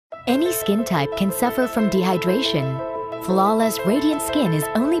Any skin type can suffer from dehydration. Flawless, radiant skin is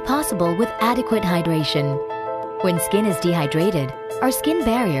only possible with adequate hydration. When skin is dehydrated, our skin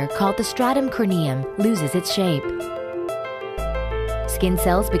barrier, called the stratum corneum, loses its shape. Skin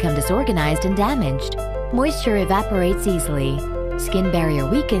cells become disorganized and damaged. Moisture evaporates easily. Skin barrier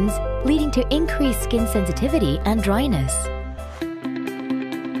weakens, leading to increased skin sensitivity and dryness.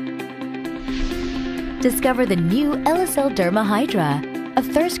 Discover the new Elysyle Derma Hydra, a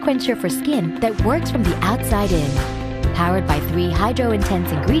thirst quencher for skin that works from the outside in. Powered by 3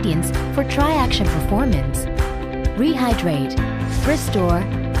 hydro-intense ingredients for tri-action performance. Rehydrate, restore,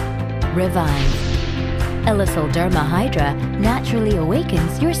 revive. Elysyle Derma Hydra naturally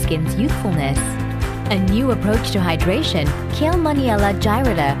awakens your skin's youthfulness. A new approach to hydration, Kale-Maniella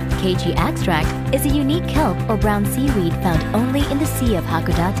gyrata KG extract, is a unique kelp or brown seaweed found only in the Sea of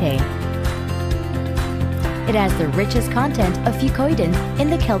Hakodate. It has the richest content of fucoidan in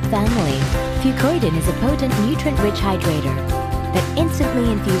the kelp family. Fucoidan is a potent nutrient-rich hydrator that instantly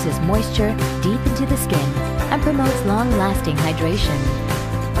infuses moisture deep into the skin and promotes long-lasting hydration.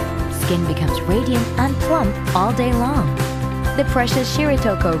 Skin becomes radiant and plump all day long. The precious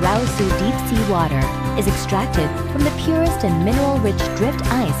Shiratoko Raosu deep sea water is extracted from the purest and mineral-rich drift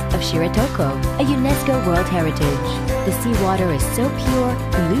ice of Shiratoko, a UNESCO World Heritage. The seawater is so pure,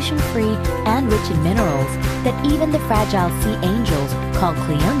 pollution-free, and rich in minerals that even the fragile sea angels, called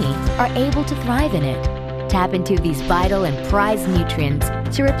Cleone, are able to thrive in it. Tap into these vital and prized nutrients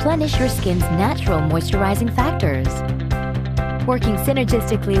to replenish your skin's natural moisturizing factors. Working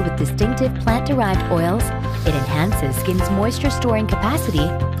synergistically with distinctive plant-derived oils, it enhances skin's moisture-storing capacity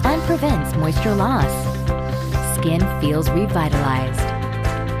and prevents moisture loss. Skin feels revitalized.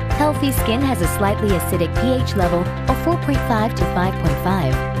 Healthy skin has a slightly acidic pH level of 4.5 to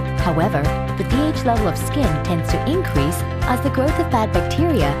 5.5. However, the pH level of skin tends to increase as the growth of bad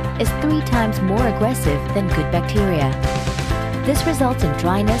bacteria is 3 times more aggressive than good bacteria. This results in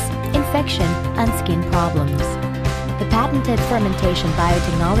dryness, infection, and skin problems. The patented fermentation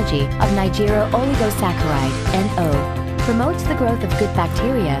biotechnology of Nigeria oligosaccharide, NO, promotes the growth of good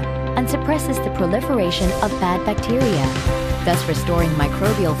bacteria and suppresses the proliferation of bad bacteria, thus restoring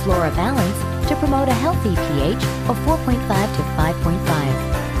microbial flora balance to promote a healthy pH of 4.5 to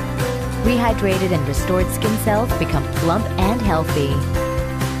 5.5. Rehydrated and restored skin cells become plump and healthy.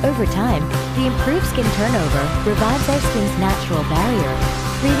 Over time, the improved skin turnover revives our skin's natural barrier,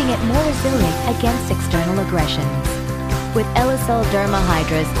 leaving it more resilient against external aggressions. With Elysyle Derma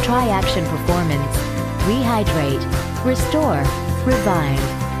Hydra's tri-action performance, rehydrate, restore, revive,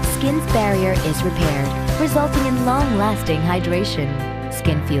 skin's barrier is repaired, resulting in long-lasting hydration.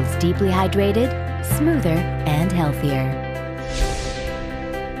 Skin feels deeply hydrated, smoother, and healthier.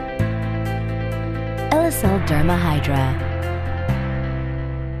 Elysyle Derma Hydra.